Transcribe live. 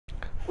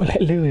Well,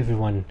 hello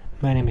everyone,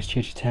 my name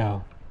is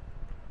Tao,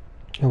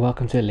 and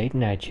welcome to a late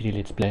night Chitty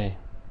Let's Play.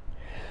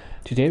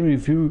 Today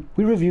we're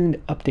reviewing the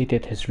update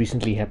that has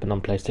recently happened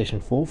on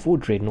PlayStation 4 for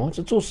Dreadnought.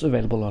 It's also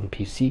available on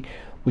PC,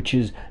 which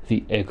is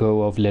the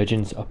Echo of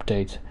Legends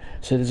update.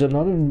 So there's a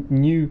lot of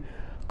new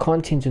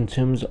content in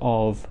terms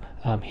of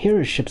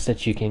hero ships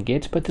that you can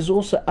get, but there's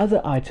also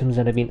other items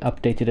that have been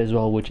updated as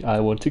well, which I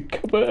want to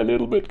cover a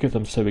little bit because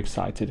I'm so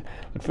excited.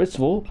 But first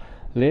of all,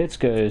 let's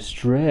go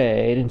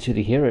straight into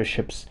the hero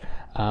ships.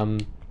 A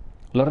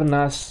lot of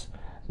nice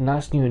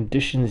new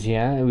additions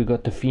here. We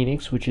got the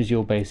Phoenix, which is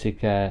your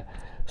basic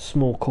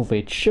small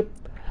corvette ship.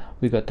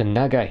 We got the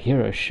Naga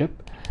hero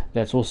ship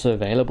that's also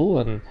available,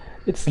 and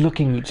it's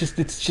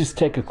just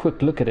take a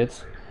quick look at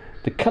it.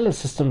 The color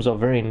systems are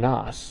very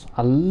nice.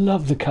 I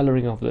love the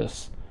coloring of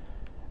this.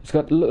 It's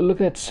got look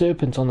at that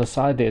serpent on the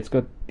side there. It's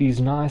got these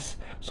nice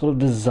sort of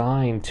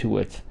design to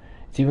it.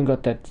 It's even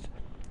got that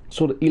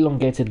sort of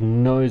elongated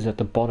nose at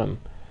the bottom.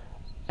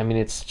 I mean,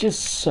 it's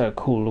just so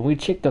cool. And we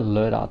check the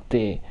loadout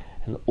there,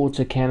 and the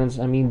auto cannons.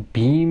 I mean,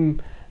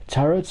 beam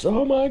turrets.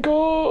 Oh my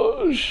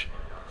gosh!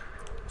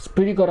 It's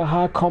pretty got a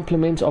high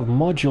complement of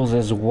modules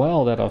as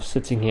well that are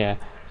sitting here.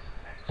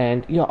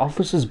 And yeah,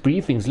 officers'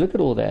 briefings. Look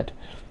at all that.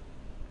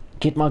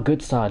 Get my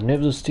good side.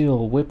 Nerves of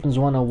Steel. Weapons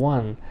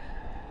 101.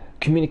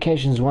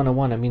 Communications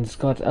 101. I mean, it's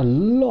got a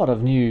lot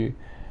of new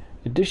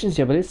additions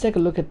here. But let's take a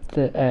look at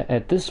the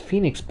at this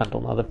Phoenix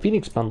bundle. Now, the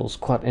Phoenix bundle is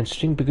quite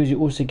interesting because you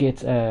also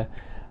get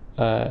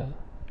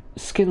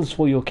skins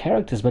for your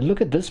characters. But look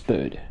at this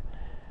bird.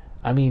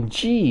 I mean,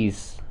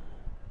 geez,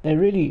 they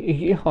really,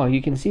 yeah,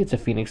 you can see it's a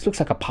Phoenix. Looks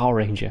like a Power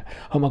Ranger.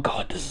 Oh my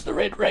god, this is the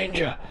Red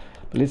Ranger.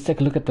 But let's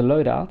take a look at the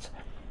loadout.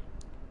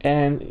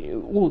 And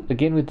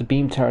again with the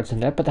beam turrets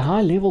and that, but the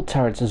high level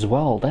turrets as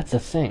well. That's the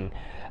thing.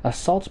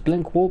 Assault,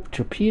 blink, warp,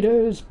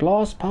 torpedoes,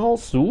 blast,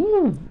 pulse,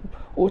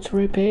 auto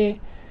repair,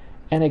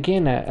 and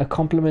again a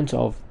complement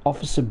of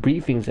officer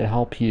briefings that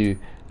help you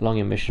along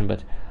your mission.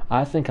 But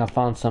I think I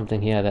found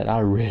something here that I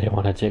really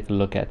want to take a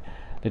look at.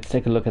 Let's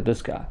take a look at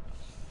this guy.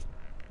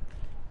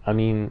 I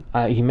mean,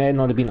 he may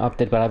not have been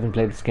updated, but I haven't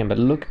played this game. But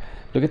look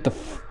at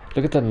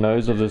the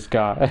nose of this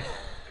guy.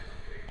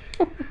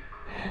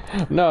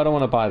 No, I don't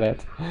want to buy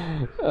that.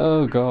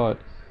 Oh god,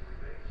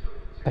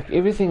 like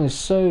everything is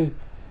so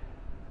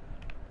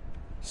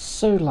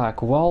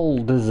like well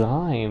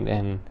designed,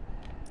 and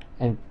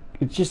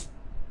it just,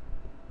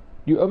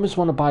 you almost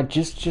want to buy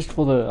just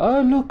for the,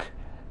 oh look,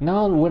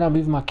 now when I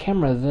move my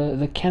camera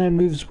the cannon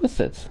moves with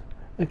it.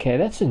 Okay,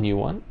 that's a new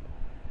one.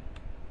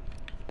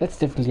 That's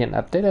definitely an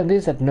update. And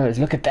there's that nose.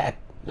 Look at that.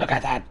 Look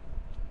at that.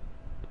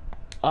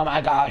 Oh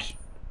my gosh,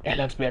 it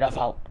looks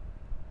beautiful.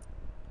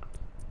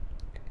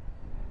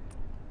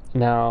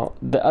 Now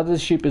the other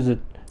ship is a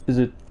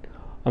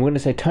I'm going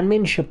to say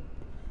Tunmen ship,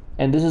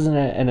 and this is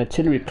an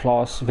artillery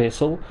class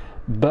vessel,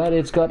 but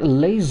it's got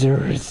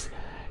lasers,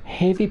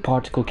 heavy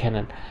particle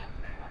cannon,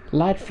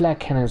 light flak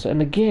cannons,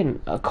 and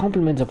again a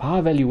complement of high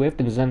value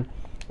weapons. And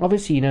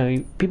obviously, you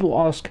know, people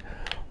ask,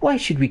 why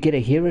should we get a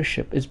hero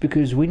ship? It's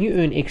because when you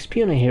earn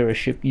XP on a hero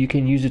ship, you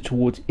can use it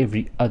towards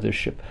every other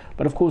ship.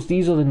 But of course,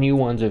 these are the new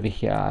ones over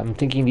here. I'm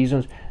thinking these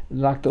ones,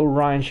 like the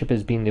Orion ship,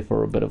 has been there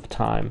for a bit of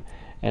time,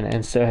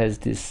 and so has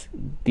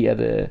the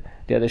other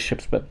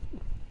ships. But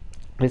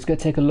let's go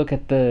take a look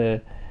at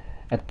the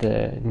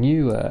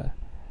new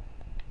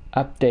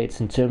updates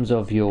in terms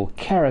of your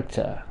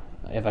character.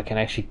 If I can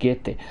actually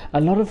get there,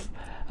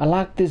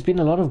 there's been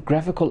a lot of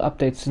graphical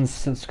updates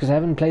since because I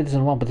haven't played this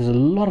in a while. But there's a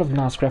lot of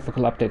nice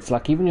graphical updates.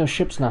 Like even your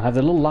ships now have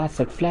the little lights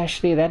that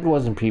flash there. That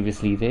wasn't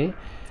previously there.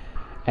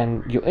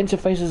 And your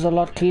interface is a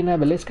lot cleaner.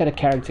 But let's go to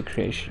character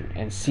creation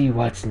and see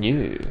what's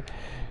new.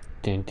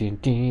 Dun, dun,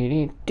 dun,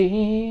 dun,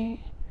 dun.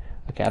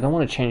 Okay, I don't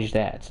want to change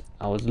that.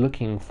 I was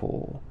looking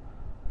for,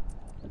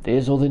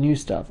 there's all the new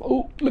stuff.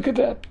 Oh, look at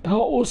that. How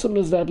awesome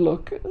does that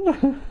look?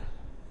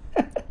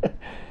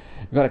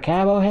 Got a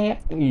cowboy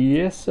hat?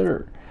 Yes,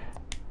 sir.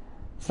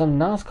 Some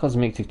nice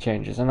cosmetic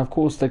changes. And of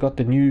course, they got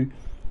the new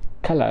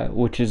color,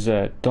 which is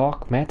a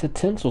dark matter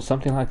tint or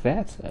something like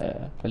that.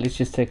 But let's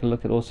just take a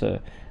look at also.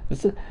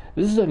 This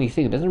is the only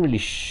thing. It doesn't really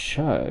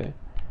show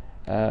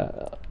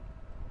the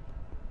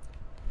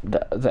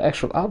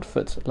actual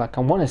outfit. Like,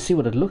 I want to see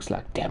what it looks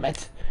like. Damn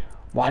it,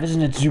 why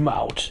doesn't it zoom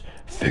out?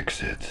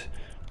 Fix it.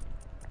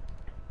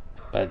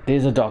 But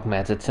there's a dark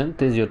matter tint,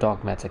 there's your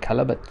dark matter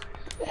color. But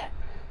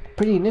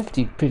pretty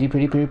nifty, pretty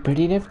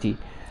nifty.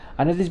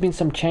 I know there's been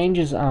some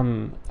changes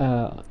in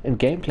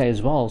gameplay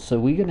as well, so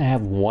we're gonna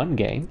have one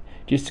game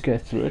just to go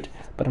through it.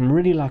 But I'm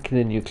really liking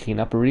the new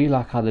cleanup. I really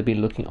like how they've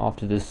been looking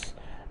after this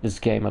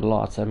game a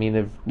lot. I mean,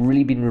 they've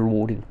really been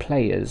rewarding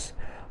players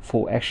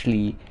for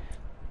actually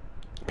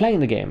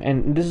playing the game,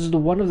 and this is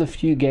one of the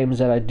few games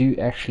that I do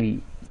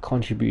actually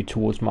contribute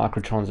towards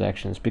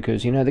microtransactions,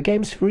 because you know the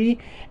game's free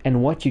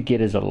and what you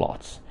get is a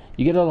lot.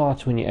 You get a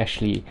lot when you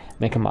actually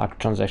make a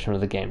microtransaction with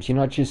the games. You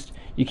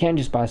can't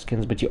just buy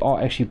skins, but you are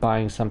actually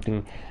buying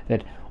something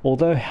that,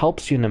 although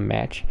helps you in a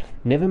match,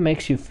 never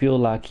makes you feel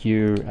like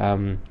you're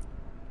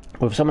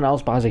or if someone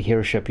else buys a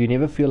hero ship, you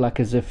never feel like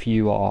as if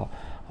you are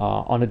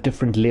on a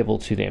different level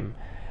to them.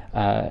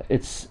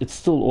 It's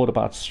still all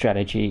about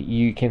strategy.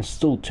 You can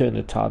still turn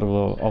the tide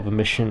of a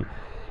mission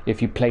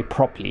if you play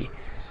properly.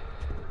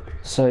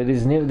 So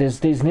there's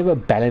never a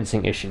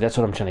balancing issue. That's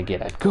what I'm trying to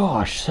get at.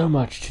 Gosh, so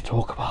much to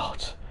talk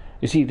about.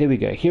 You see, there we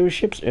go. Hero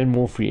ships earn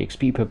more free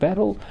XP per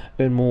battle,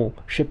 earn more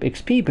ship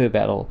XP per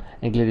battle,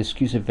 and get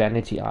exclusive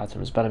vanity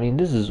items. But I mean,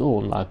 this is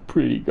all like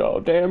pretty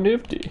goddamn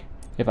nifty,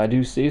 if I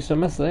do say so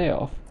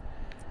myself.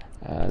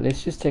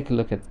 Let's just take a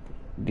look at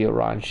the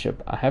Orion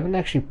ship. I haven't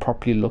actually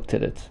properly looked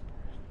at it,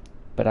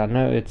 but I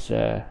know it's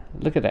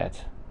look at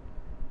that.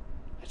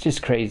 It's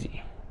just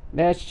crazy.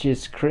 That's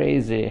just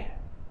crazy.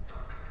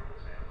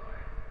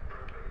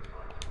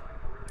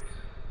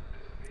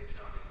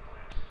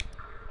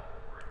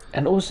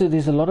 And also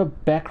there's a lot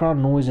of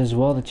background noise as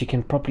well that you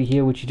can properly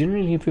hear, which you didn't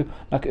really hear.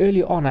 Like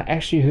earlier on, I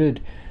actually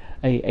heard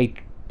a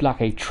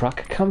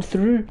truck come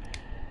through,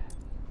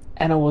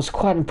 and I was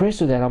quite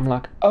impressed with that. I'm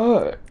like,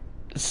 oh,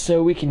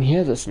 so we can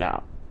hear this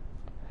now.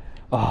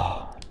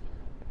 Oh,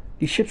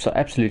 these ships are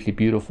absolutely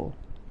beautiful.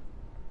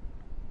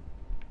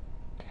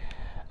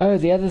 Oh,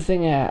 the other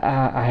thing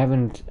I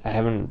haven't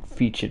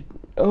featured.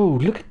 Oh,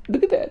 look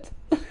at that.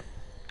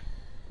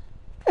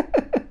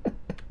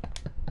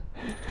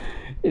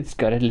 It's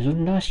got a little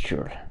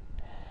nostril.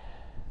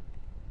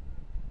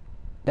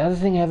 The other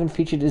thing I haven't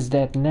featured is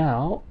that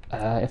now,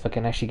 if I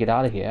can actually get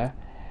out of here,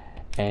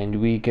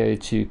 and we go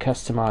to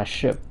customize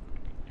ship,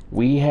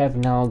 we have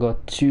now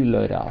got 2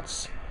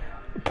 loadouts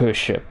per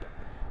ship,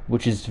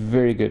 which is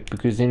very good,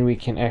 because then we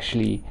can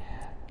actually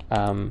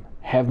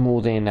have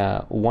more than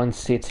one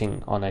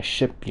setting on a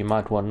ship you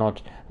might want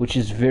not, which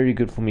is very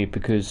good for me,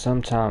 because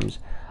sometimes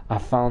I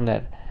found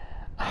that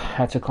I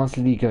had to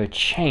constantly go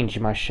change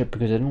my ship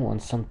because I didn't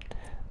want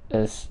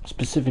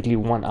specifically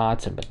one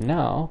item. But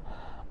now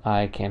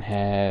I can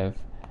have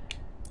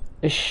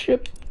a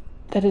ship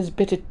that is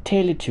better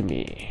tailored to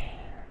me.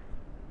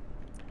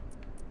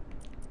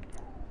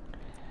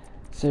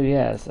 So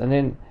yes, and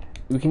then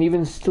we can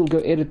even still go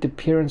edit the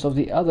appearance of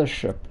the other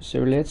ship. So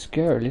let's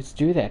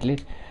do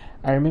that.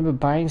 I remember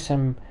buying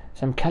some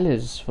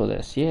colors for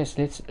this. Yes,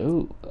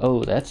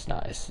 oh, that's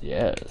nice.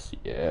 Yes.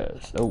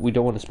 Oh, we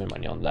don't want to spend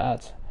money on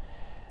that.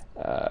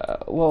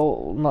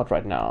 Well, not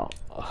right now.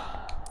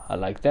 I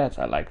like that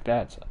a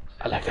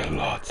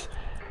lot.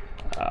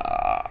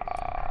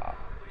 I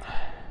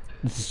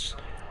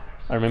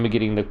remember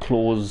getting the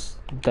claws.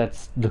 That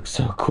looks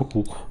so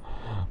cool,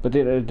 but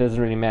then it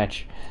doesn't really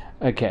match.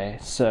 Okay,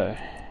 so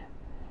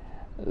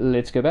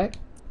let's go back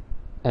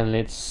and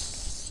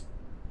let's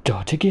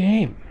start a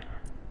game.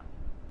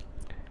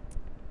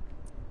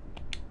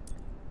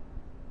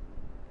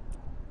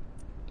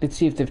 Let's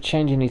see if they've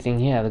changed anything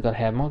here. They've got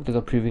hammock, they've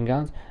got proving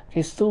grounds.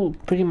 Okay, still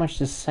pretty much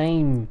the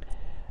same.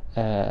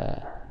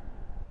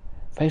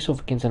 Face off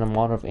against an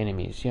armada of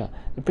enemies. Yeah,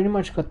 they pretty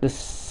much got the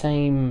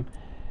same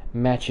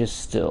matches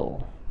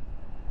still.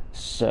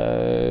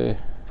 So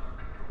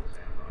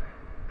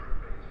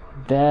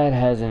that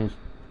hasn't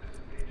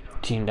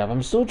teamed up.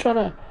 I'm still trying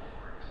to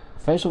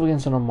face off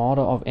against an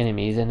armada of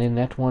enemies, and then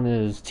that one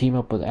is team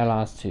up with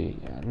allies too.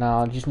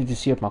 Now I just need to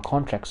see what my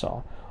contracts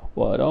are.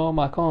 What are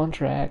my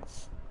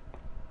contracts?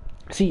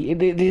 See,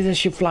 there's a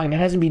ship flying. That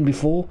hasn't been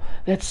before.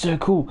 That's so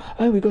cool.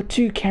 Oh, we got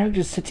 2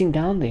 characters sitting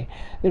down there.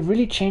 They've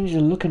really changed the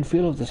look and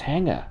feel of this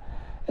hangar.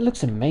 It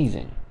looks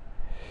amazing.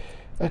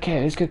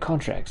 Okay, let's go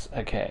contracts.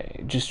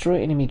 Okay,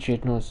 destroy enemy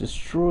dreadnoughts.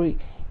 Destroy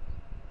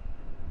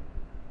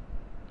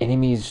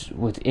enemies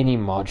with any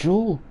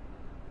module.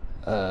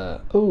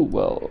 Oh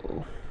well.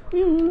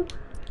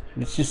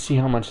 Let's just see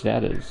how much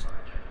that is.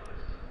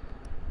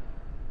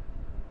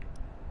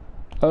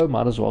 Oh,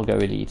 might as well go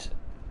elite.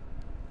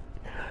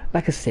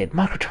 Like I said,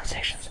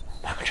 microtransactions.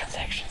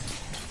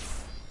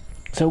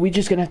 So we're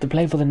just gonna have to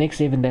play for the next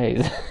 7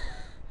 days.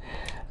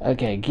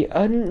 Okay,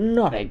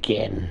 not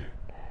again.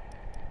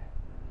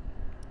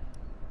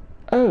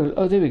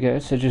 Oh, there we go.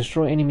 So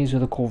destroy enemies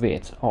with a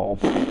corvette. Oh.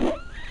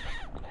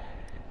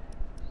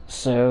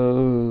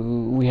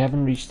 So we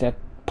haven't reached that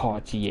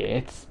part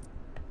yet.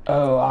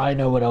 Oh, I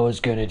know what I was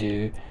gonna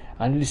do.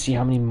 I need to see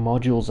how many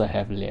modules I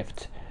have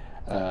left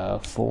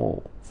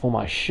for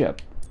my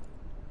ship.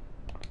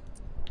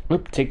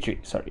 Oop, take 3,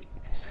 sorry.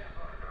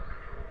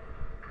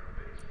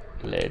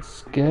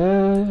 Let's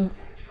go.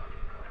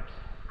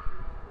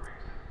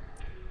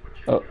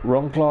 Oh,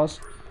 wrong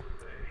class.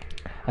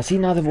 I see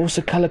now they've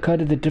also color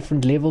coded the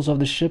different levels of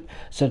the ship,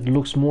 so it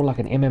looks more like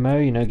an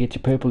MMO. You know, get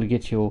your purple, you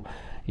get your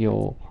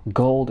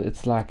gold.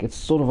 It's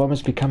sort of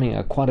almost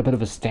becoming quite a bit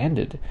of a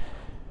standard.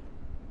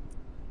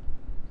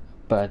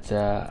 But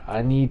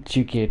I need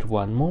to get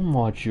one more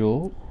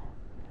module,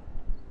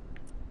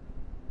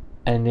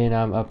 and then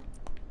I'm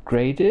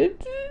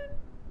upgraded.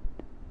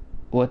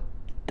 What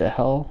the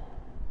hell?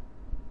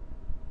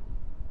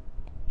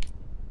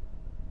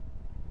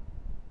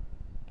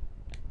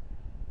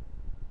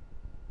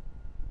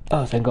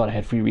 Oh, thank God I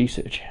had free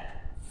research.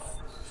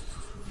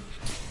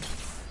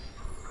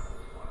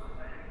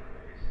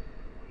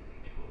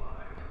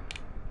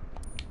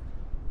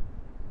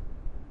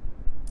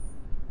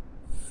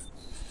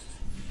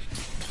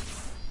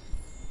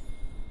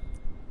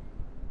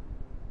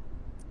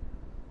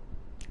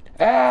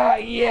 Ah,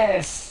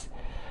 yes!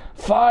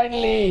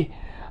 Finally!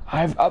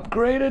 I've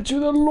upgraded to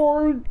the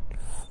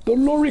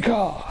lorry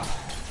car.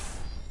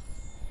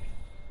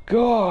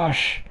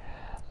 Gosh,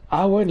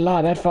 I won't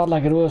lie, that felt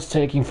like it was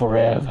taking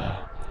forever.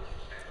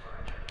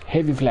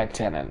 Heavy flak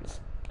cannons.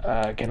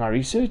 Can I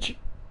research?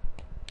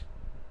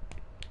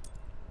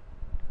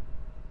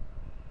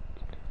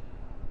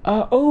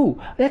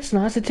 Oh, that's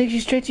nice. It takes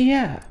you straight to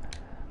here.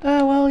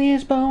 Well,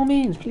 yes, by all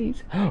means,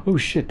 please. Oh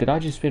shit, did I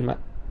just spend my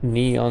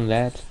knee on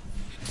that?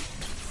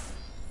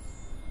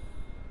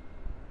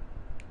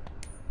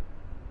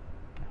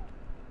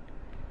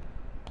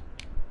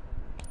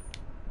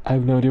 I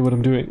have no idea what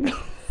I'm doing.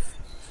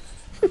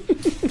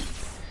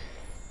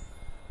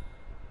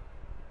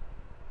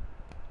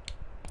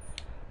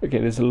 Okay,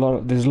 there's a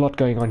lot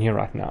going on here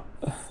right now.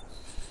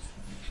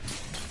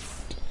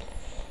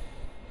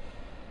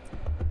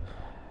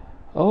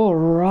 All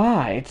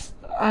right,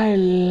 I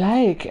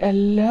like a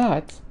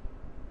lot.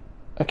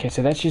 Okay,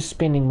 so that's just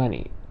spending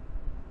money.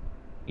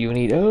 You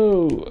need.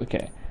 Oh,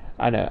 okay.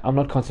 I know. I'm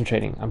not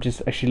concentrating. I'm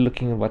just actually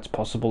looking at what's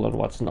possible and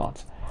what's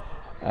not.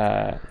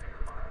 Hey,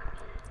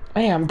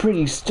 I'm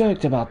pretty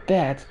stoked about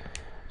that.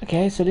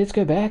 Okay, so let's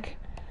go back.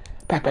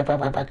 Back.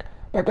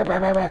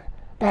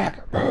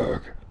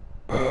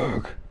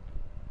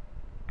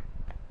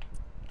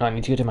 I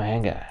need to go to my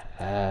hangar.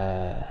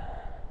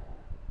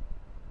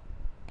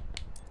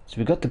 So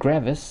we got the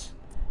Gravis.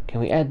 Can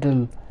we add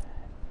the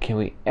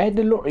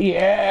lorry?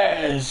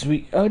 Yes!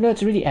 Oh no,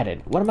 it's already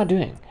added. What am I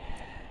doing?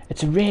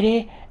 It's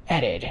already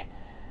added.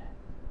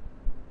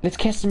 Let's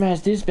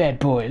customize this bad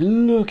boy.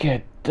 Look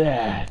at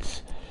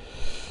that.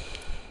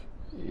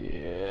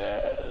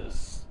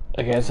 Yes.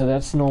 Okay, so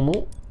that's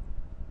normal.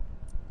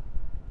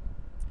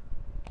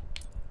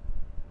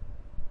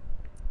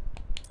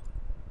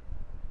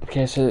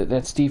 Okay, so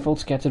that's default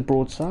scattered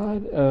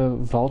broadside,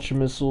 vulture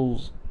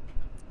missiles.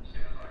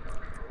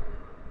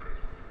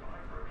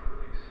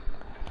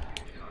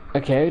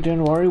 Okay,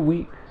 don't worry,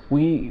 we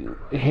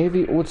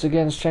heavy odds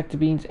against tractor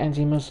beams,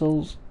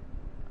 anti-missiles.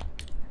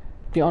 To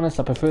be honest,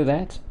 I prefer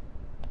that.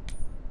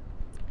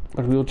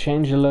 But we'll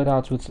change the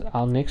loadouts with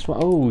our next one.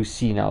 Oh,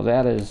 see, now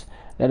that is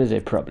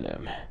a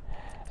problem.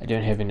 I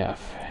don't have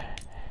enough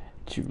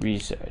to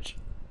research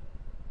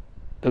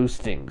those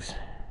things.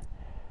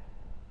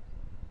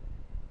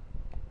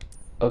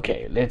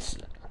 Okay, let's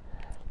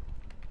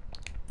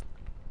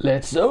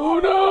oh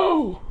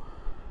no!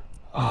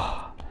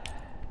 Oh.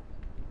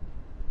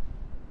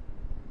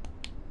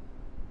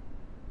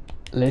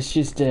 Let's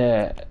just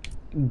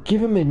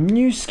give him a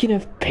new skin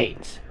of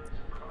paint.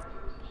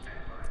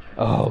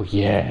 Oh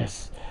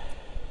yes.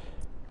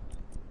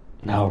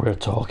 Now we're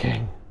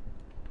talking.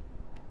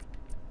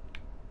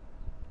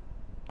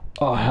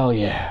 Oh hell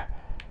yeah.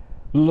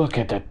 Look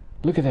at that.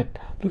 Look at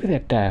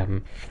that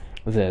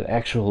the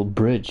actual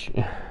bridge.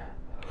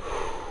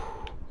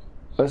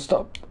 Let's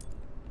stop.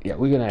 Yeah,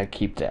 we're gonna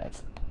keep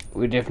that.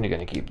 We're definitely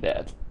gonna keep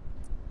that.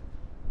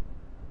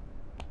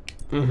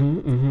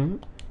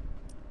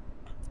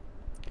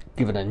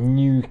 Give it a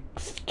new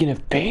skin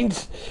of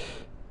paint.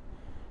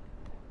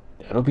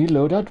 That'll be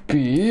loadout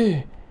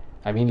B.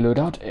 I mean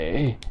loadout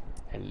A.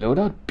 And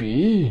loadout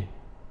B.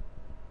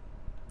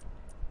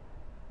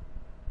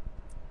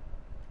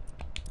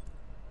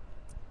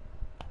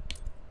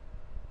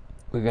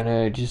 We're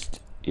gonna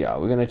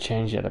we're gonna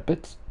change that a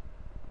bit.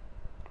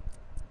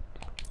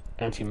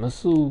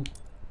 Anti-missile.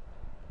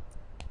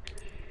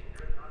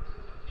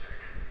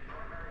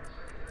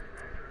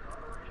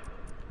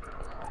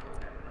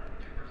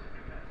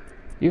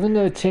 Even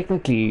though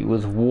technically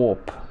with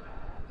warp,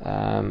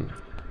 yeah,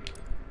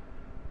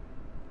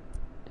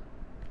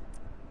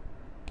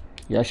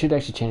 I should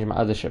actually change my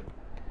other ship.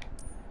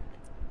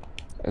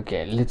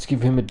 Okay, let's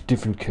give him a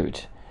different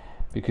coat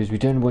because we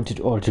don't want it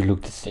all to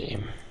look the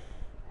same.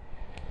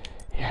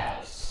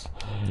 Yes,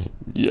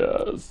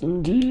 yes,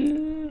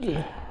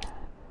 indeed.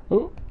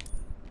 Oh,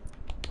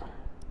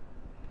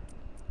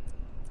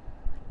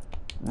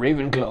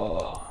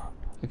 Ravenclaw.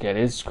 Okay,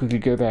 let's quickly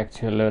go back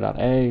to loadout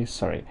A.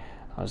 Sorry,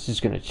 I was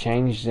just going to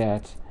change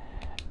that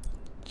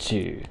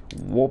to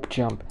warp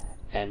jump,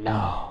 and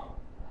now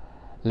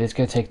let's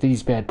go take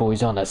these bad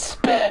boys on a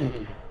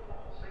spin.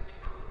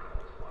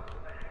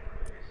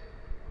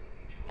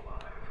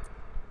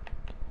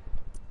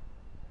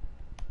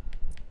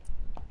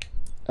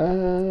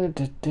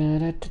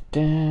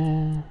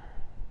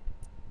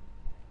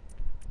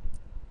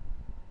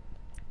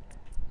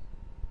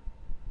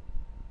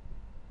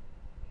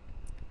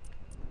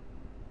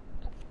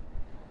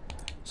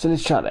 So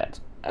let's try that.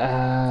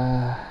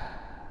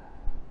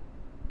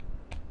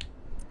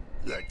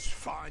 Let's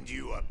find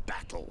you a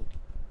battle.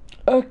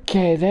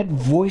 Okay, that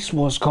voice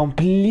was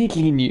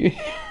completely new.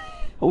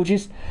 Or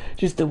just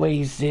the way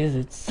he says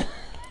it.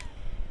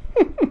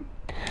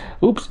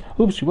 Oops,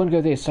 we won't go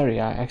there.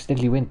 Sorry, I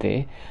accidentally went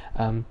there.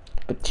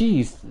 But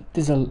geez,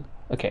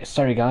 okay,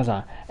 sorry guys,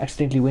 I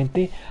accidentally went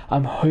there.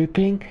 I'm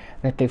hoping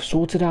that they've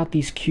sorted out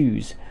these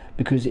queues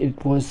because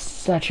it was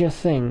such a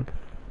thing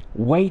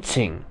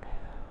waiting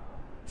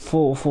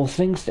for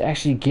things to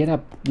actually get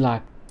up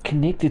like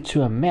connected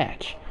to a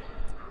match.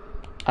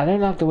 I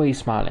don't like the way he's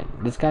smiling.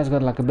 This guy's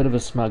got like a bit of a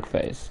smug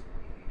face.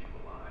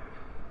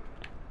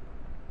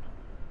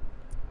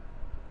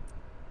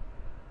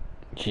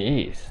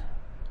 Jeez.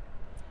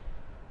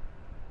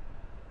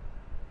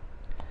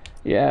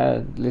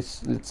 Yeah,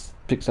 let's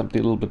pick something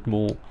a little bit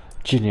more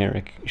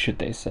generic, should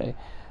they say.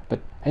 But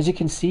as you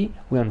can see,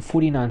 we're on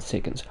 49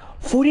 seconds.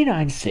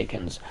 49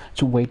 seconds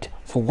to wait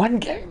for one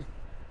game.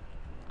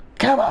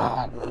 Come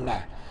on!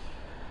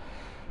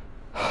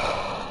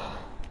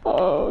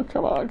 Oh,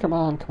 come on, come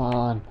on, come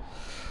on.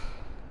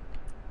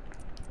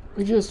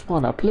 We just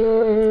wanna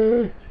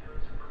play.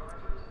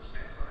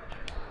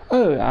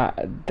 Oh,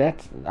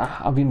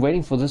 I've been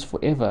waiting for this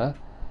forever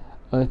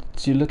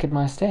to look at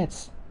my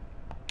stats.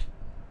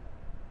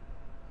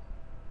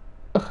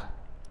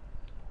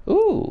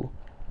 Ooh,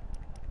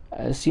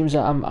 seems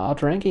I'm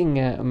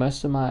outranking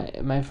most of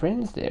my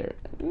friends there.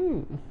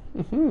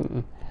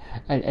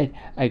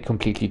 I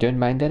completely don't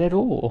mind that at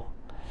all.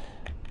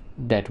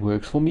 That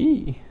works for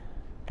me.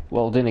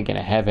 Well, then again,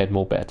 I have had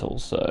more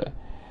battles, so.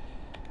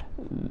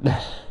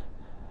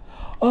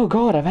 Oh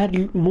God, I've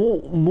had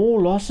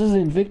more losses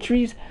than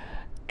victories.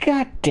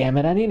 God damn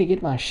it! I need to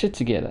get my shit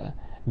together.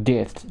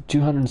 Deaths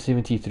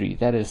 273.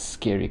 That is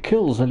scary.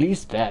 Kills, at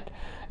least my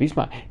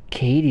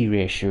KD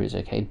ratio is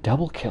okay.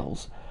 Double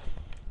kills.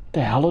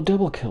 The hell are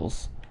double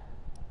kills?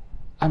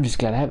 I'm just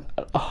glad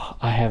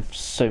I have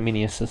so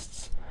many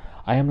assists.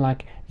 I am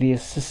like the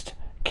assist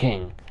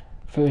king.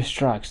 First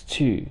strikes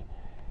 2.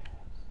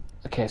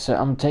 Okay, so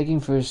I'm taking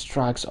first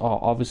strikes are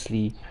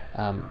obviously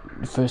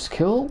first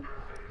kill.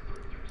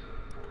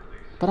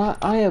 But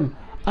I am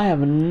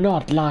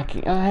not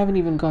liking. I haven't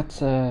even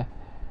got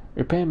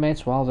repair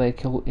mates while they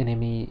kill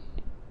enemy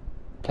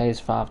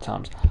players 5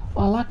 times.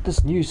 I like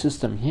this new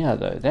system here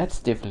though. That's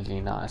definitely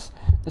nice.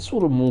 It's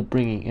sort of more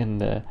bringing in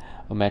the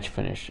match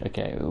finish.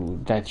 Okay,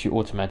 that you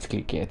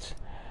automatically get.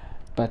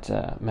 But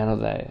man of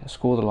the day,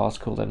 score the last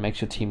kill that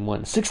makes your team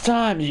win 6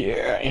 times.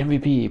 Yeah,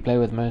 MVP. Play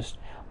with most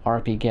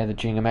RP gathered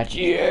during a match.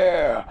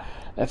 Yeah,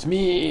 that's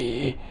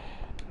me.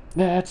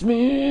 That's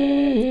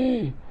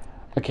me.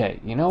 Okay,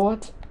 you know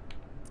what?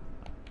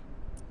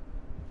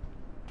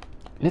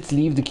 Let's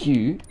leave the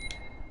queue.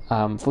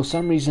 For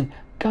some reason,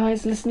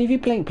 guys, listen, if you're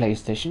playing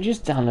PlayStation,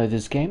 just download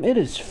this game. It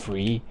is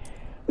free.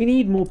 We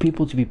need more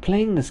people to be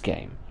playing this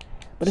game.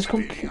 But it's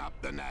completely up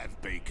the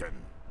nav beacon.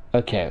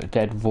 Okay,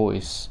 that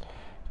voice.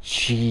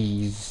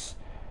 Jeez.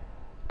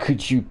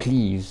 Could you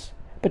please?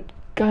 But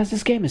guys,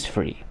 this game is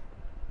free.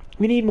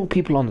 We need more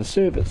people on the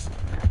servers.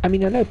 I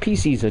mean, I know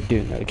PCs are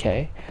doing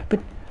okay, but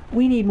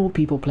we need more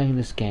people playing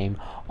this game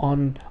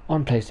on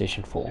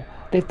PlayStation 4.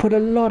 They've put a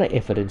lot of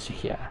effort into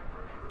here.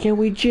 Can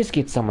we just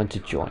get someone to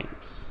join?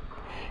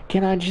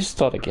 Can I just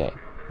start a game?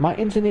 My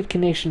internet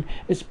connection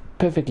is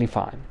perfectly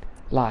fine.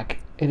 Like,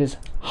 it is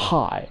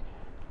high.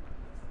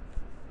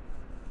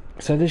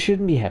 So this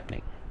shouldn't be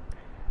happening.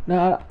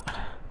 No,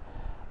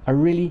 I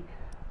really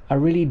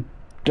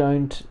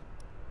don't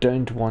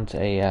want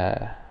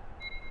a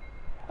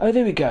Oh,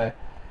 there we go.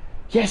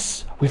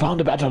 Yes, we found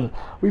a battle.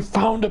 We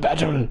found a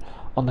battle.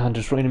 On the hunt,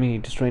 destroy enemy,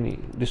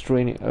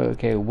 destroying.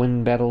 Okay,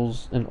 win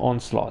battles and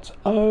onslaughts.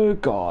 Oh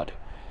God.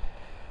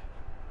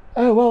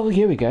 Oh well,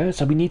 here we go.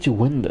 So we need to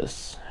win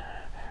this.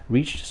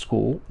 Reach the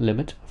score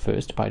limit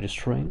first by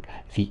destroying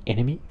the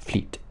enemy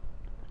fleet.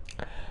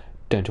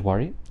 Don't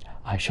worry,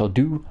 I shall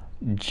do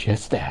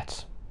just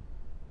that.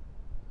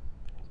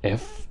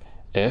 If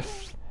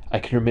I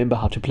can remember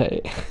how to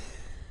play.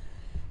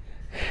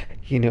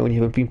 You know, when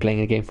you haven't been playing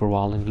a game for a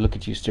while and look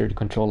at you stare at the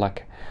control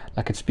like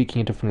it's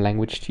speaking a different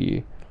language to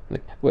you.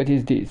 Like, what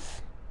is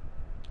this?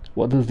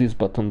 What does this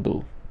button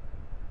do?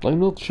 I'm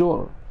not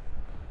sure.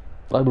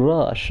 I'm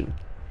Russian.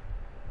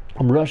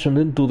 I'm Russian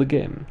into the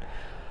game.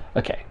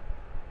 Okay.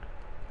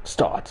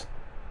 Start.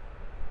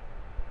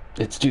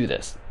 Let's do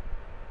this.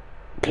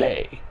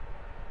 Play.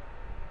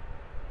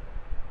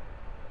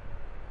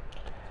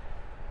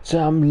 So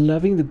I'm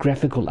loving the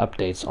graphical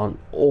updates on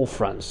all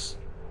fronts.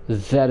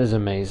 That is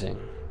amazing.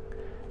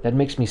 That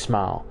makes me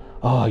smile.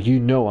 Oh, you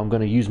know I'm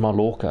going to use my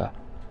Lorca.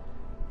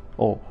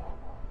 Or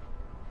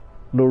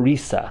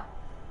Lorisa.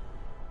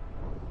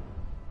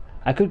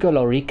 I could go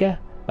Lorica,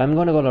 but I'm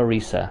going to go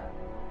Lorisa.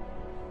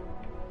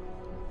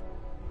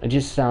 It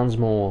just sounds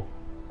more...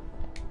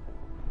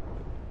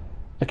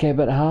 Okay,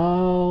 but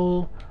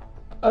how...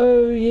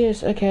 Oh,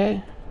 yes,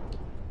 okay.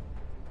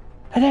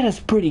 And that is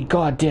pretty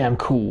goddamn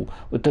cool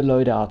with the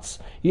loadouts.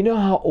 You know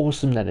how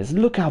awesome that is.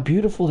 Look how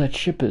beautiful that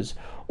ship is.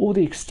 All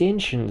the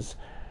extensions.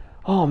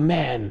 Oh,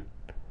 man.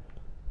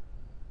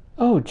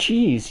 Oh,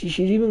 jeez. She's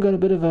even got a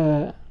bit of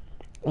a...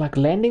 like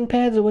landing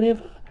pads or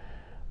whatever.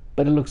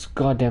 But it looks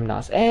goddamn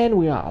nice. And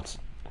we're out.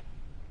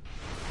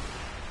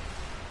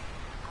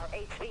 Our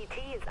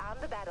HVT is on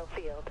the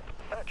battlefield.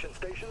 Action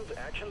stations.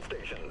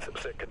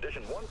 Set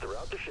condition 1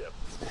 throughout the ship.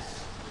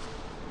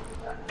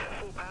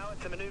 Full power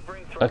to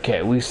maneuvering.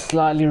 Okay, we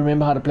slightly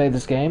remember how to play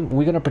this game.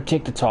 We're going to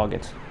protect the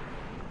target.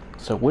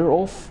 So we're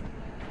off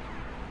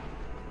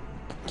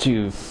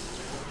to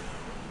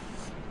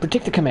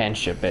protect the command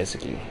ship,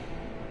 basically.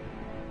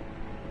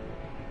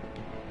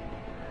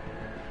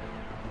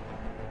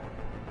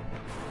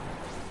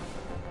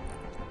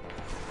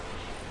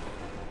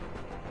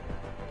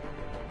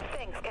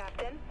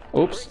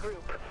 Oops.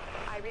 Regroup.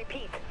 I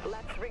repeat,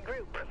 let's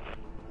regroup.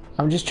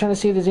 I'm just trying to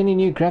see if there's any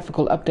new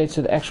graphical updates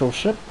to the actual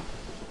ship.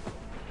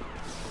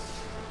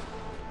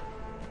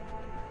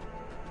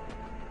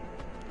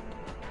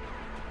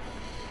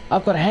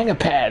 I've got hangar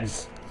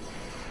pads,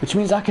 which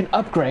means I can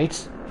upgrade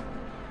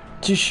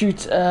to shoot,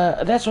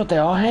 that's what they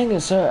are,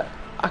 hangars, so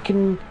I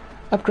can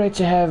upgrade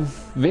to have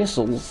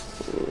vessels.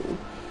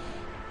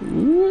 Full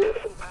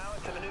power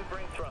to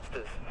maneuvering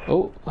thrusters.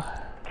 Oh,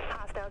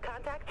 Hostile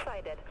contact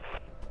sighted.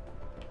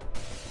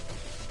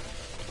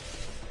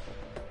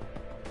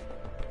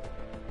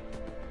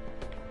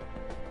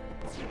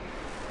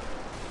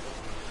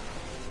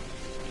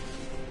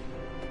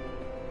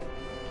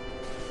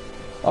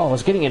 oh, I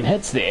was getting in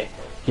hits there.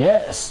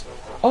 Yes.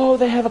 Oh,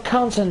 they have a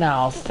counter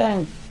now.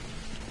 Thank.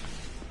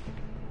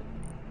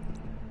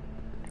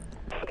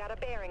 Got a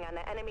bearing on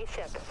the enemy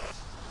ship.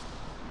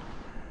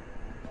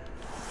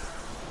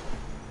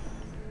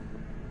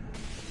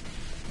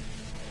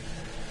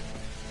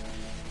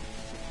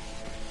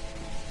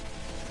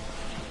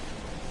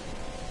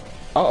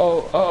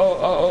 Uh-oh, uh-oh,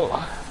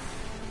 uh-oh.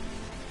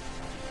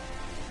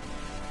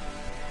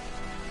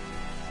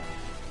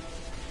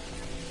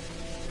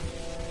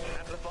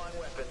 Amplifying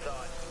weapons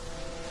on.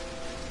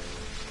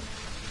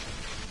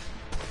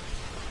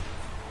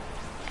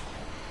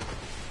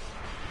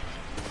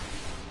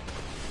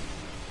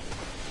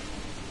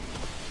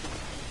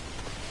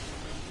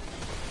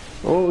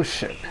 Oh,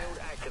 shit. Shield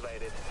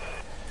activated.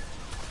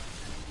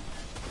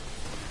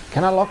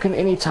 Can I lock in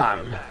any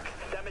time?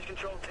 Damage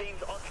control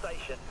teams on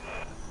station.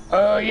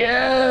 Oh,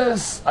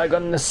 yes! I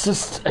got an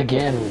assist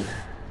again.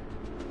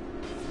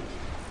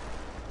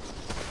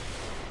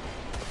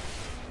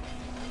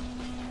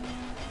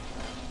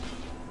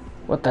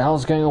 What the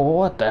hell's going on?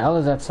 What the hell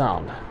is that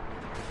sound?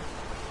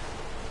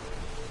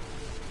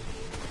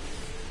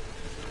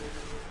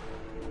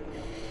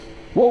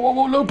 Whoa, whoa,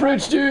 whoa, low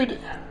bridge, dude!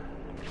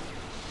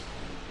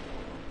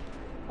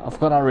 I've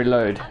got to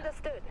reload.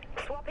 Understood.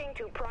 Swapping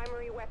to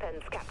primary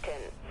weapons,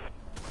 Captain.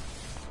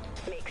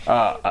 Make sure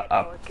you get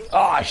your good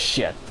Ah,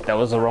 shit. That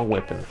was the wrong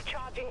weapon.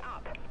 charging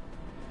up.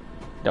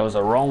 That was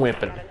the wrong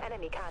weapon. Got an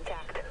enemy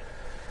contact.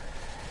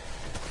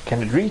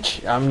 Can it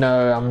reach?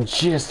 No, I'm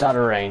just out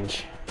of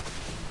range.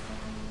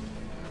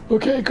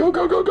 Okay, go,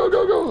 go, go, go,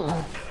 go, go!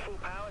 Full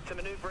power to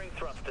maneuvering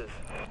thrusters.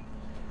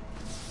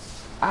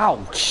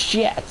 Ow,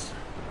 shit!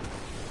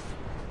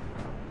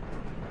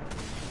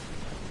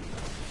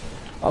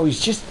 Oh,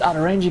 he's just out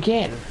of range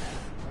again.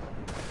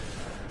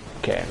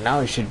 Okay,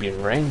 now he should be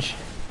in range.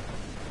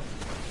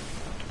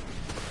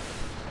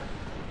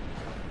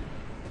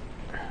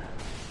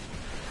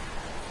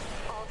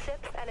 All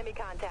ships, enemy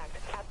contact.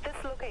 At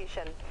this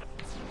location.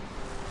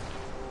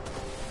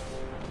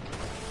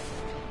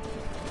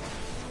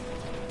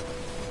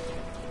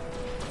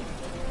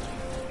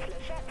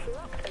 Flechettes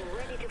locked and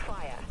ready to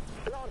fire.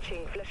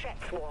 Launching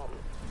flechette swarm.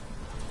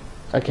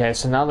 Okay,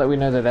 so now that we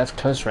know that that's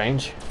close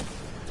range.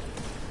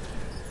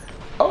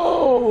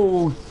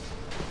 Oh!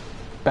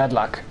 Bad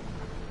luck.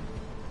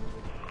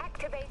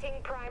 Activating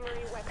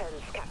primary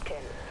weapons,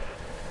 Captain.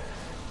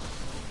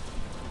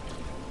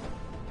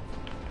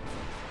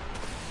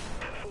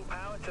 Full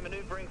power to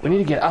maneuvering We need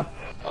to get up.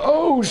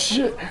 Oh,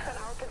 shit! Locks in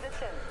our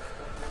position.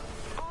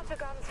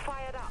 Autoguns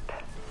fired up.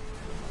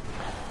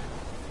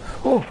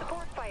 Oh!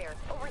 Support fire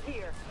over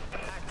here.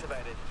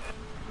 activated.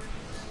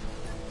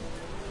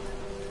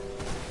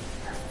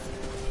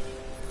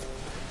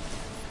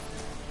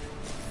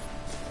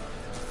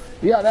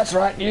 Yeah, that's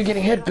right. You're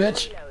getting hit,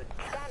 bitch. Reload.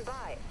 Stand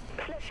by.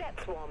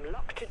 Flechette swarm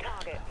locked to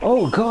target.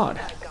 Oh, God.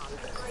 Broadside guns.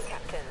 Aye,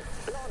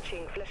 Captain.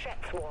 Launching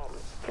flechette swarm.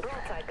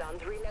 Broadside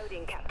guns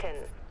reloading, Captain.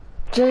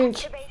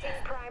 Change. Activating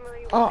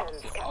primary Oh,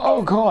 weapons, Captain.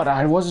 oh, God.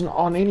 I wasn't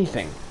on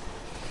anything.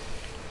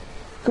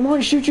 Come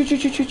on, shoot, shoot,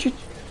 shoot, shoot, shoot, shoot.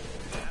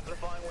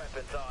 Amplifying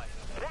weapons on.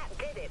 That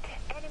did it.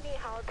 Enemy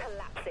hull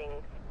collapsing.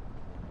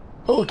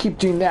 Oh, keep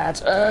doing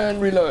that. And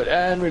reload,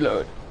 and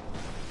reload.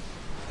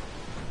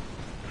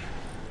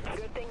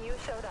 Good thing you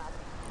showed up.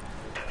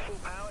 Full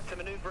power to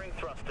maneuvering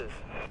thrusters.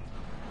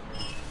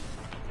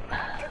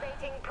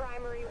 Activating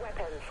primary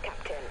weapons,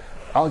 Captain.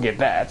 I'll get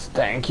that.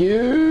 Thank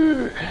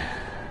you.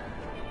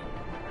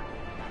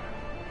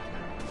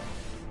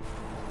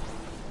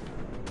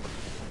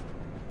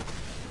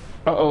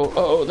 Uh-oh,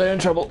 uh-oh, they're in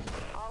trouble.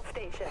 All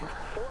stations.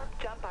 Warp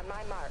jump on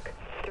my mark.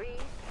 3,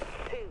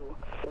 2,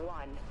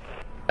 1.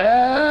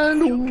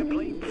 And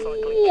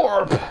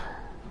warp.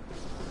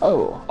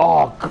 Oh,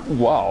 oh,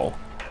 wow.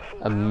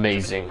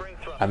 Amazing.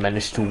 I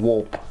managed to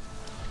warp.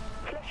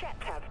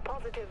 Flechettes have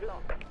positive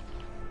lock.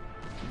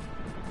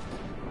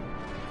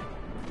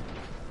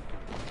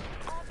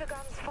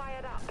 Autoguns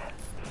fired up.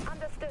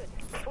 Understood.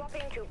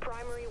 Swapping to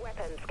primary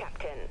weapons,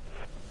 Captain.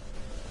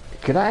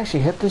 Can I actually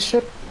hit this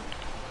ship?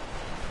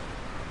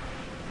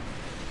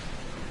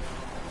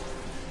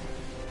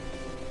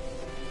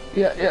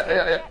 Yeah.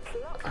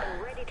 Flechettes locked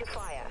and ready to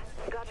fire.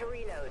 Got to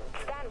reload.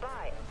 Stand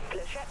by.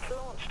 Flechettes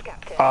launched,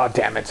 Captain. Oh,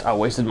 damn it. I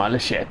wasted my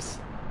Lachette.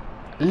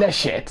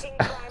 Lachette. Activating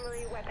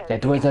primary weapons.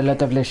 That was a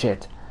lot of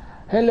Lachette.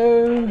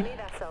 Hello. Enemy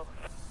vessel.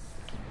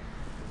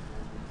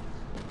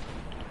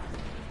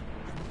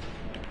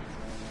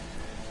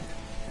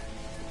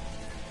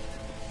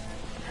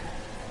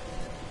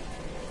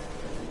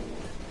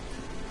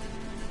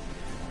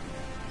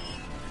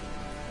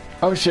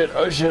 Oh shit,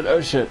 oh shit,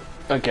 oh shit.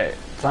 Okay,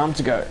 time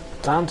to go.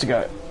 Time to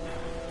go.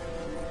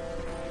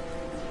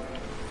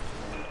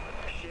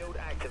 Shield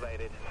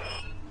activated.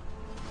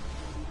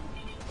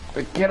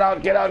 Get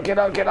out, get out, get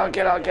out, get out,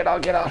 get out, get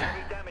out, get out.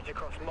 Damage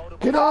across multiple.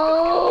 Get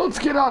out,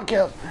 get out, get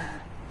out.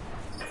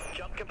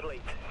 Jump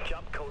complete.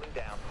 Jump cooling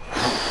down.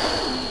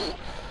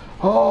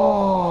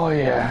 Oh,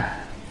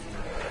 yeah.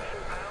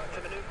 Power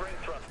to maneuvering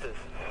thrusters.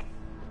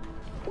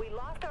 We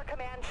lost our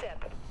command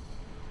ship.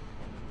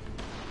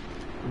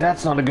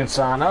 That's not a good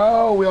sign.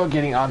 Oh, we are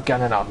getting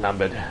outgunned and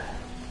outnumbered.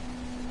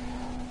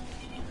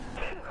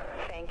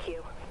 Thank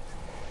you.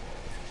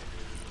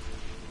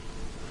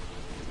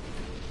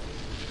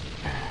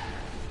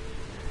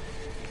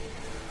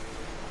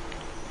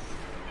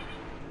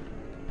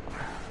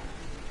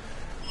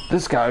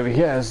 This guy over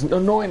here is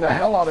annoying the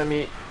hell out of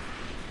me.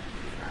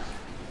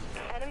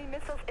 Enemy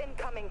missiles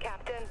incoming,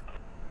 Captain.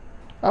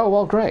 Oh,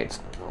 well, great.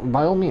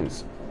 By all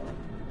means.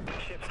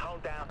 Ships hull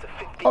down to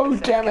 50%. Oh,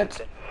 damn it.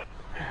 Captain.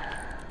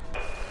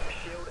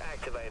 Shield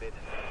activated.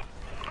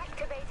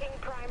 Activating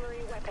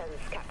primary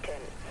weapons,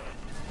 Captain.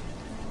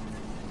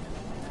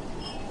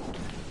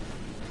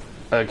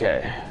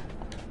 Okay.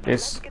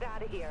 Let's get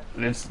out of here.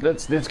 Let's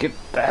get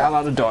the hell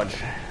out of Dodge.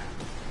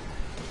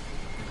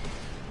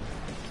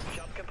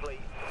 Jump complete.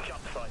 Jump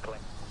cycling.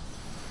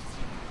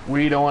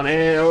 We don't want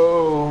to.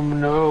 Oh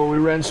no, we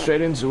ran straight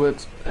into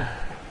it.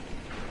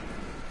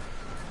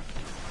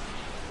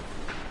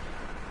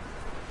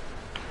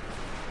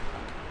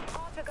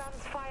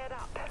 Autoguns fired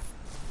up.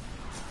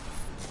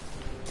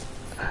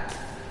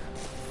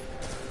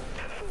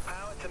 Full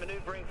power to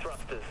maneuvering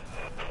thrusters.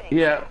 Thanks,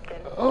 Yeah. Captain.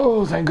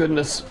 Oh, thank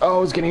goodness. Oh, I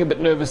was getting a bit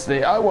nervous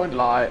there. I won't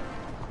lie.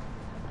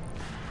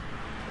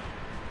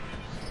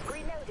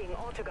 Reloading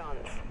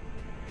autoguns.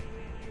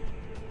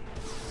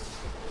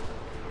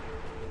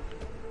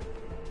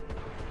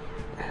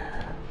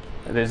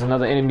 There's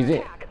another enemy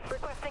there. Attack.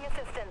 Requesting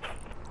assistance.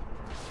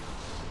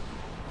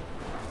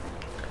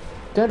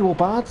 Dead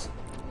Warparts.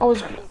 I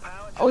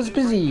was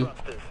busy.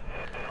 Thrusters.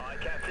 Aye,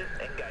 Captain.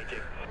 Engaging.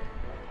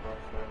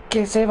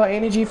 Okay, save our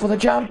energy for the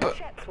jump.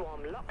 Jet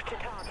swarm locked to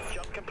target.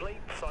 Jump complete.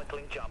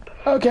 Cycling jump.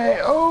 Okay.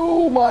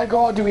 Oh my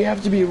God, do we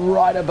have to be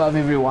right above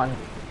everyone?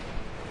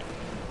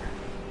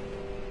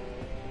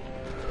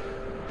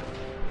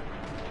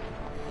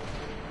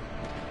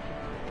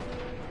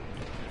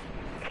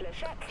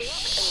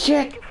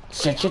 Shit.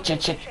 Shit, shit,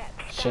 shit, shit.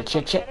 Shit,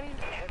 shit, shit.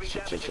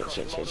 Shit, shit, shit,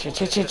 shit, shit, shit,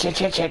 shit, shit, shit,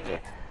 shit,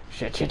 shit.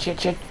 Shit, shit, shit,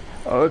 shit.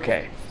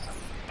 Okay.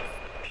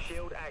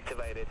 Shield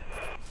activated.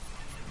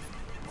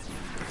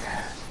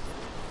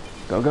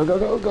 Go, go, go,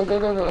 go, go, go,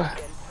 go, go.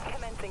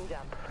 Commencing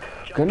jump.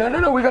 Go, no, no,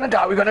 no, we're gonna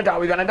die, we're gonna die,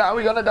 we're gonna die,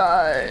 we're gonna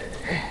die.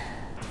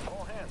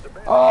 All hands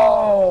abandon.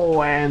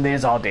 Oh, and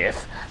there's our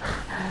death.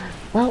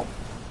 Well,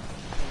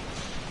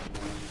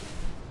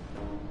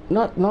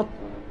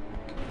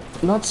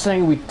 not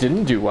saying we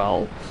didn't do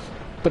well,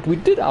 but we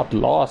did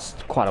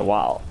outlast quite a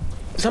while.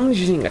 Someone's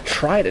using a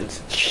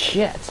trident.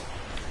 Shit.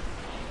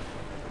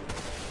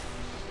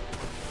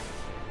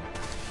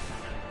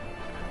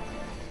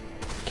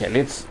 Okay,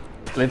 let's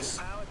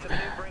Power to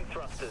maneuvering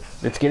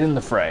thrusters. get in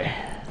the fray.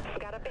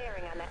 Got a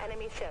bearing on the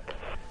enemy ship.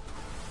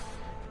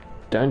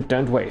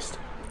 Don't waste.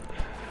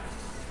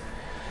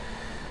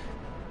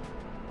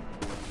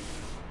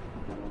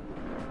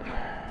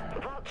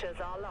 Vultures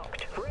are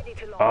locked. Ready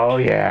to launch. Oh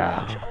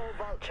yeah, Launch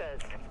all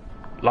vultures.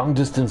 long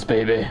distance,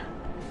 baby.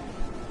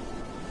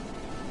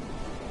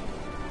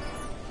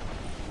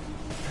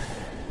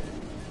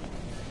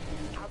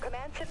 Our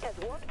command ship has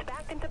warped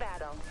back into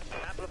battle.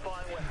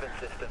 Amplifying weapon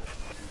systems.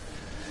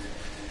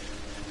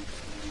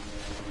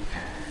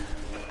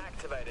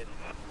 Activated.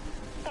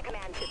 The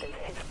command ship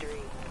is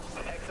history.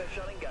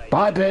 Exo-shell engaged.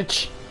 Bye,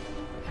 bitch.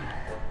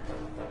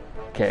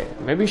 Okay,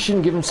 maybe we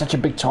shouldn't give him such a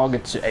big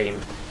target to aim.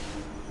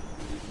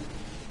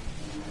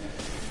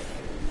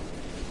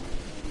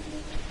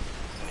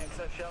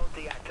 Exo-shell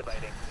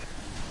deactivating.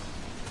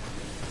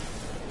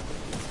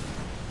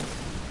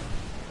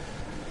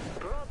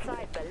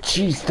 Broadside belt.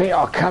 Jeez, they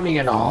are coming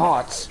in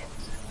hot.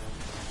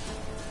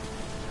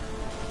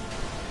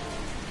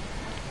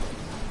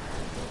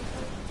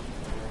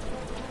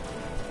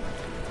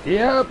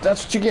 Yep,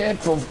 that's what you get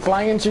for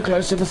flying in too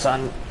close to the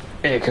sun.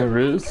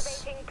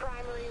 Icarus. Activating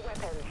primary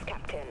weapons,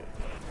 Captain.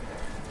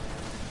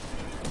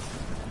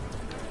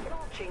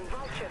 Launching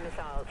vulture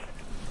missiles.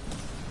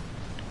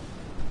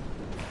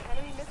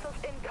 Enemy missiles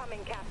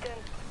incoming, Captain.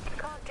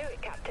 Can't do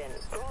it, Captain.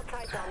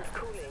 Broadside guns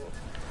cooling.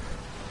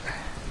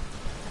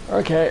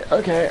 Okay,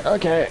 okay,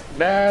 okay.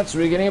 That's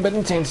really getting a bit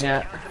intense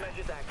here.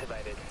 Countermeasures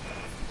activated.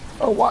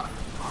 Oh, what?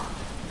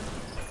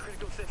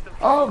 Critical system.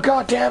 Oh,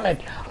 god damn it.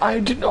 I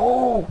didn't.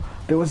 Oh,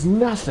 there was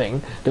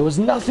nothing. There was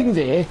nothing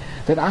there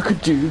that I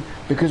could do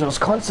because I was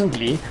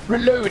constantly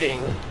reloading.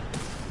 Vulture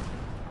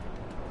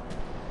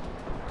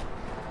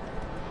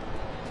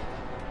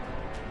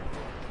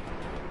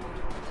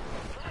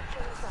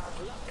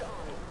missiles locked on.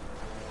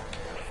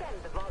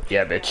 Send the vulture.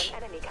 Yeah, bitch.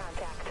 Enemy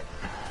contact.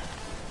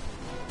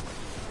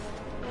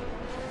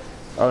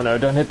 Oh no,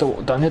 don't hit the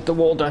wall, don't hit the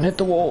wall, don't hit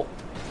the wall.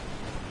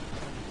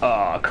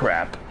 Oh,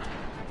 crap.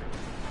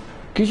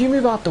 Could you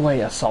move out the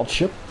way, assault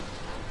ship?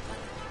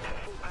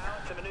 Full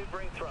power to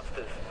maneuvering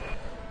thrusters.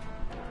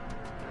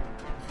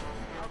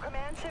 Our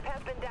command ship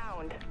has been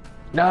downed.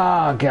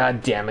 Ah,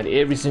 god damn it,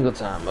 every single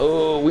time.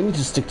 Oh, we need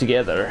to stick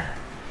together.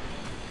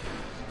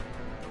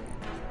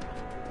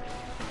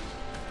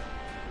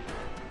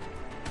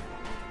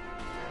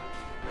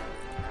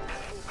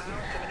 Full power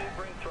to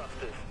maneuvering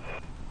thrusters.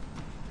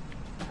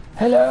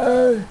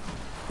 Hello!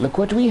 Look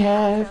what we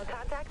have. No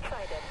contact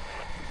sighted.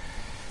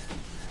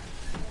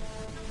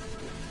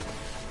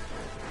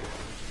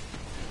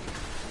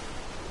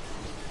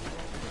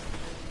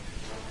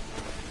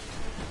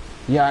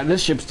 Yeah,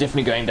 this ship's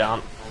definitely going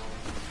down.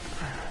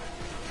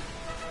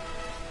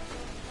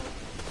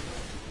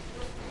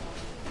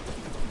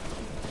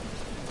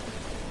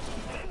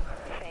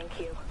 Thank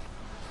you.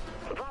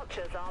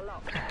 Vultures are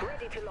locked,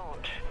 ready to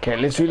launch. Okay,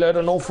 let's reload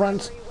on all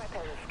fronts. Primary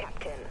weapons,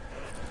 Captain.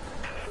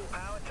 Full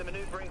power to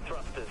maneuvering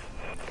thrusters.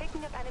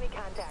 Picking up enemy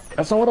contact.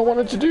 That's not what I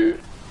wanted to do.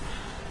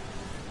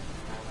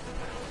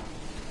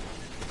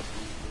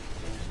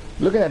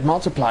 Look at that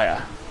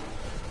multiplier.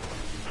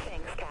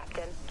 Thanks,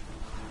 Captain.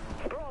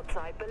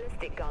 Broadside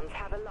ballistic guns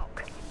have a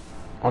lock.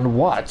 On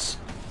what?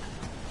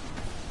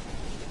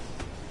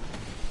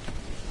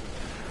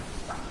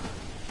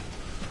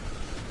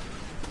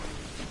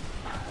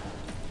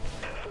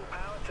 Full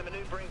power to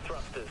maneuvering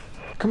thrusters.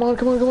 Come on,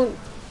 come on, come on.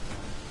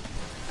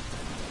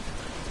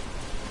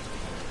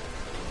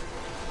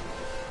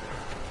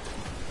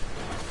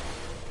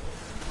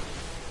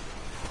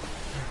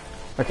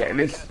 Okay,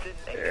 let's...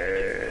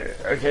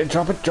 okay,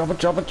 drop it, drop it,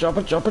 drop it, drop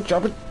it, drop it,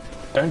 drop it.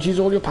 Don't use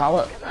all your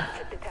power.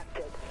 Ship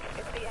detected.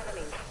 It's the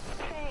enemy.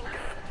 Thanks.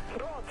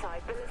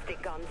 Broadside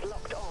ballistic guns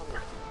locked on.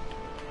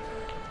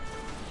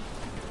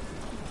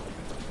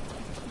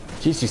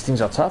 Jeez, these things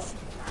are tough.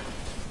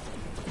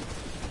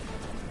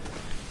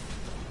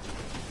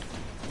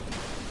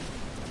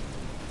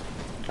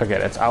 Okay,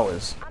 that's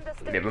ours.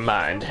 Understood. Never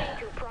mind. Moving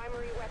to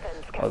primary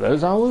weapons, Are Captain.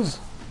 those ours?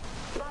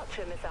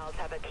 Vulture missiles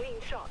have a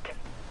clean shot.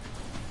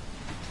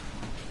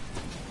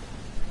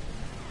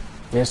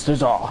 Yes,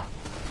 those are.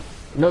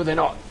 No, they're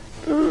not.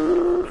 Side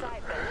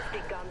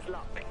ballistic guns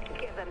locked.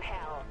 Give them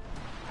hell.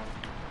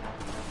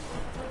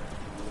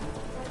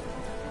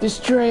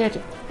 Destroy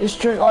it!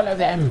 Destroy all of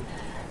them!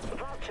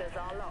 Vultures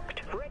are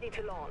locked, ready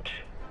to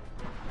launch.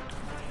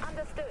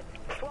 Understood.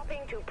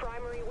 Swapping to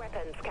primary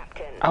weapons,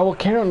 Captain. I will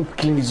carry on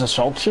killing these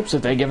assault ships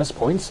if they give us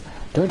points.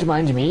 Don't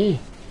mind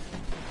me.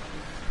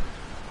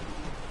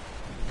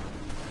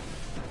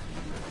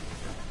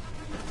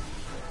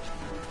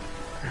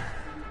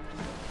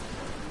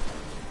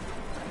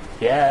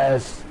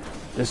 Yes!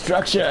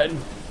 Destruction!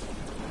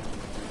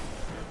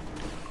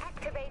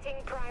 Activating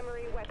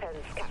primary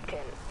weapons, Captain.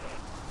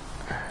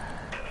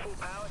 Full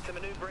power to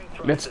maneuvering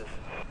Let's... thrusters.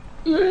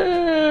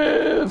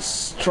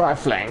 Let's try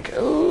flank.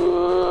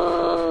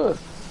 Ooh.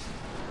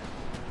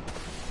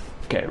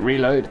 Okay,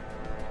 reload.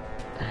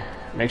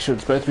 Make sure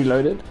it's both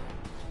reloaded.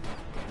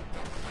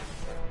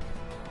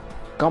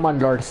 Come on,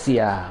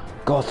 Garcia.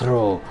 Go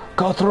through.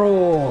 Go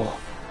through.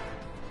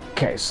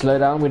 Okay, slow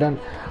down. We're done.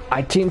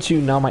 I tend to,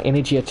 now my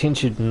energy, I tend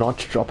to not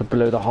drop it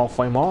below the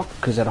halfway mark,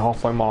 because at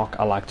halfway mark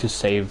I like to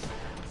save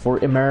for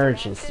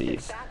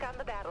emergencies. Back on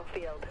the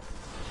battlefield.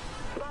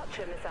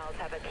 Vulture missiles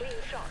have a clean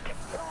shot.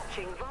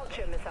 Launching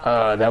vulture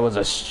missiles. That was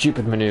a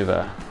stupid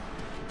maneuver.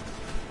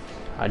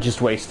 I just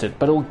wasted,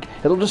 but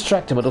it'll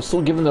distract him. It'll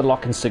still give him the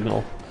lock-in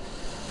signal.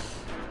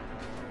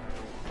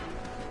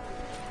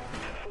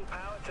 Full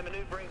power to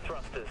maneuvering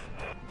thrusters.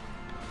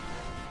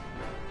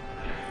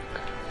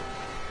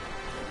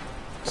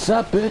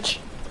 Sup, bitch?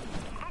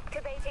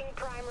 Activating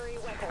primary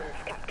weapons,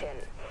 Captain.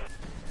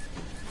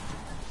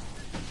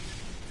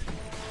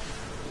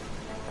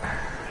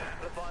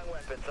 Amplifying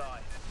weapons, aye.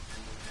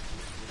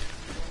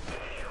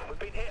 We've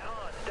been hit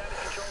hard. Damage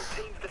control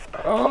teams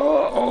dispatched.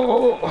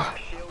 Oh.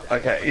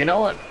 Okay, you know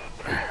what?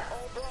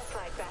 All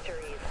broadside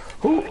batteries.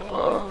 Ooh,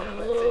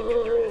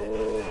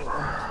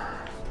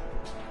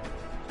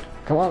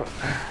 come on.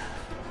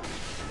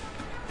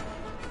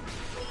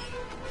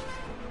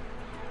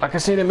 Like I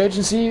said,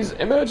 emergencies,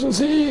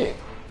 emergency.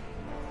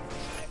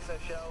 Exo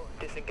shell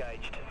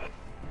disengaged.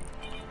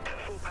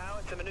 Full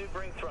power to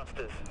maneuvering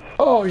thrusters.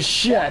 Oh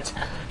shit!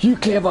 You a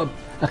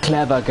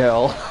clever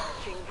girl.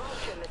 Launching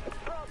vulture missiles.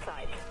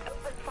 Broadsides.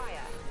 Open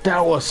fire.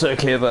 That was so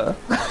clever.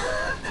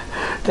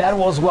 That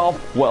was well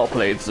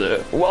played,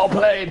 sir. Well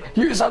played.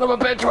 You son of a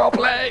bitch, well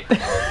played.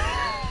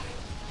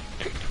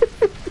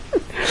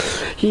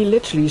 He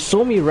literally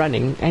saw me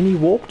running and he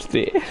walked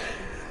there.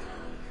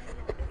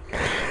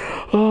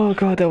 Oh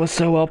god, that was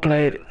so well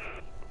played.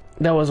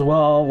 That was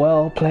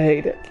well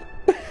played.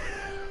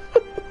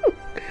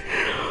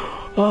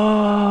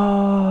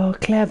 Oh,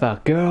 clever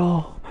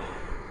girl.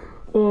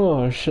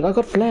 Oh shit, I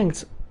got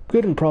flanked.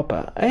 Good and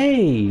proper.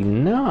 Hey,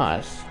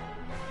 nice.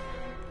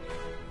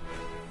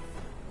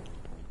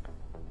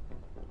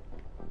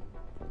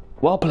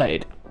 Well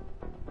played.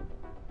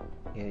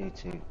 Yeah, you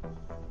too.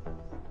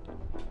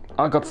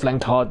 I got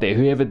flanked hard there.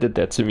 Whoever did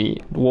that to me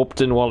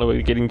warped in while we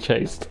were getting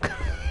chased.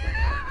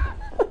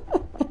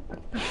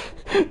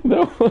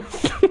 That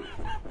was...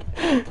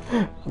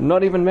 I'm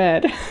not even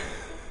mad.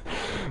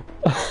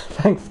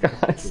 Thanks,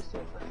 guys.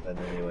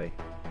 Anyway.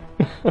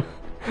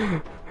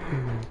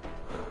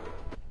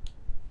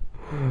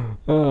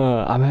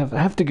 I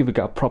have to give a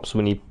guy props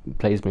when he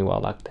plays me well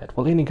like that.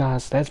 Well, anyway,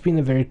 guys, that's been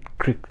a very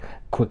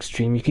quick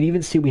stream. You can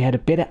even see we had a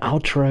better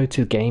outro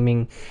to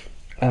gaming.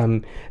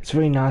 It's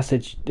very nice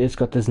that it's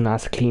got this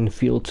nice clean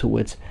feel to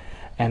it,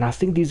 and I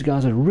think these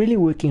guys are really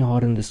working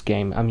hard in this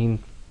game. I mean,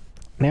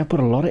 they have put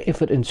a lot of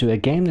effort into a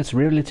game that's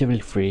relatively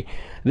free.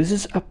 This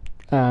is up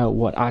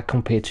what I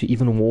compare to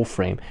even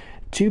Warframe.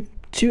 Two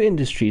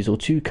industries, or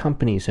two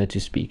companies, so to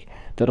speak,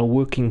 that are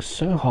working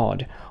so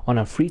hard on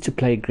a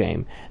free-to-play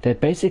game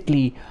that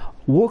basically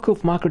work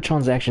off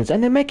microtransactions,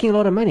 and they're making a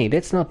lot of money.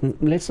 Let's not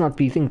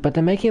be thinking, but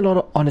they're making a lot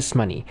of honest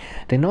money.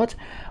 They're not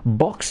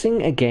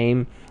boxing a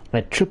game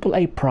at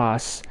AAA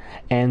price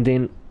and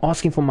then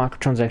asking for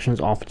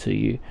microtransactions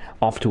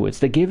afterwards.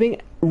 They're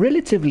giving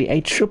relatively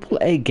a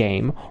AAA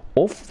game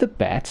off the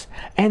bat,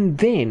 and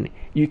then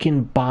you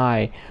can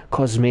buy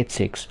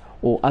cosmetics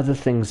or other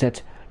things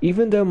that,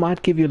 even though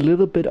might give you a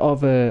little bit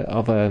of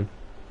an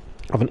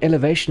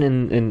elevation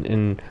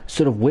in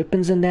sort of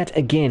weapons and that,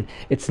 again,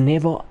 it's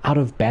never out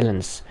of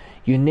balance.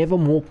 You're never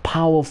more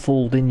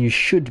powerful than you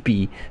should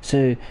be.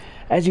 So,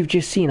 as you've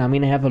just seen, I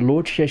mean, I have a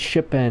launcher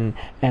ship and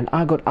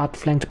I got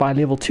outflanked by a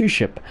level 2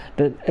 ship.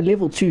 A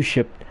level 2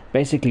 ship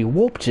basically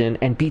warped in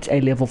and beat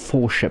a level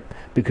 4 ship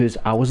because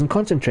I wasn't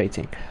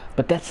concentrating.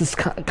 But that's this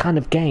kind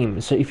of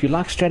game. So if you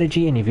like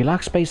strategy and if you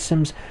like space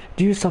sims,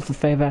 do yourself a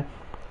favor.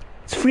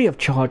 It's free of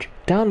charge.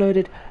 Download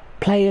it,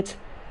 play it,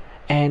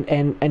 and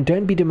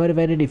don't be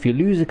demotivated if you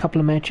lose a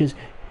couple of matches.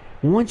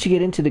 Once you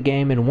get into the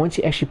game and once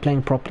you're actually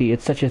playing properly,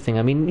 it's such a thing.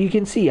 I mean, you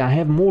can see I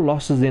have more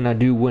losses than I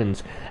do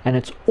wins, and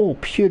it's all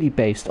purely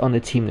based on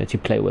the team that you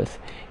play with.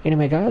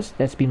 Anyway, guys,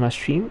 that's been my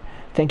stream.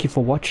 Thank you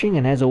for watching,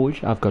 and as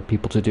always, I've got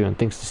people to do and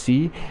things to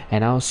see,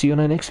 and I'll see you on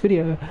the next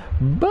video.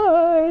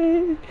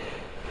 Bye!